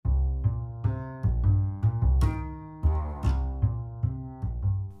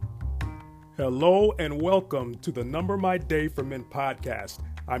Hello and welcome to the Number My Day for Men podcast.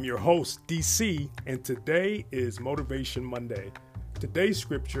 I'm your host, DC, and today is Motivation Monday. Today's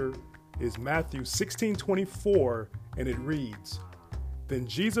scripture is Matthew 16:24, and it reads, "Then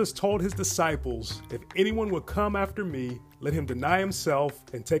Jesus told his disciples, if anyone would come after me, let him deny himself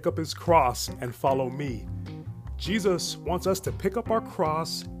and take up his cross and follow me." Jesus wants us to pick up our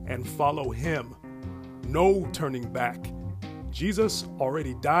cross and follow him. No turning back. Jesus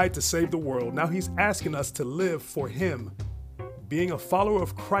already died to save the world. Now he's asking us to live for him. Being a follower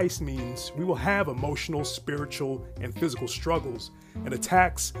of Christ means we will have emotional, spiritual, and physical struggles and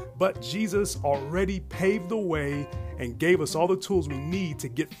attacks, but Jesus already paved the way and gave us all the tools we need to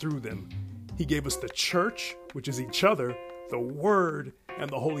get through them. He gave us the church, which is each other, the Word, and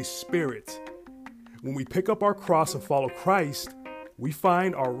the Holy Spirit. When we pick up our cross and follow Christ, we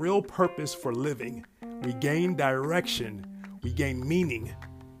find our real purpose for living. We gain direction. We gain meaning.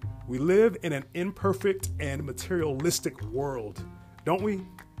 We live in an imperfect and materialistic world, don't we?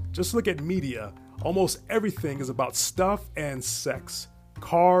 Just look at media. Almost everything is about stuff and sex.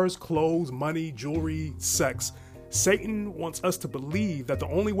 Cars, clothes, money, jewelry, sex. Satan wants us to believe that the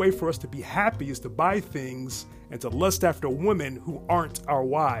only way for us to be happy is to buy things and to lust after women who aren't our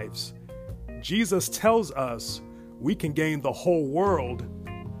wives. Jesus tells us we can gain the whole world,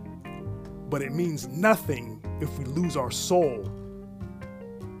 but it means nothing if we lose our soul.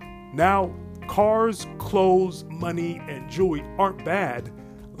 Now, cars, clothes, money, and jewelry aren't bad.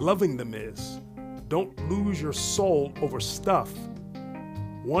 Loving them is. Don't lose your soul over stuff.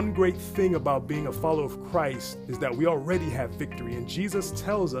 One great thing about being a follower of Christ is that we already have victory, and Jesus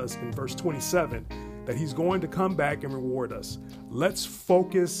tells us in verse 27 that he's going to come back and reward us. Let's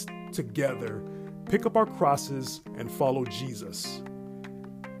focus together, pick up our crosses, and follow Jesus.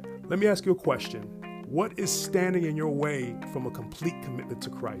 Let me ask you a question. What is standing in your way from a complete commitment to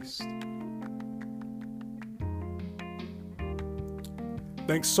Christ?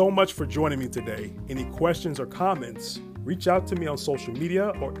 Thanks so much for joining me today. Any questions or comments, reach out to me on social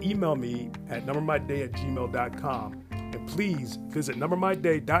media or email me at numbermyday@gmail.com. And please visit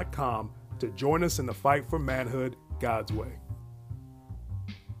numbermyday.com to join us in the fight for manhood God's way.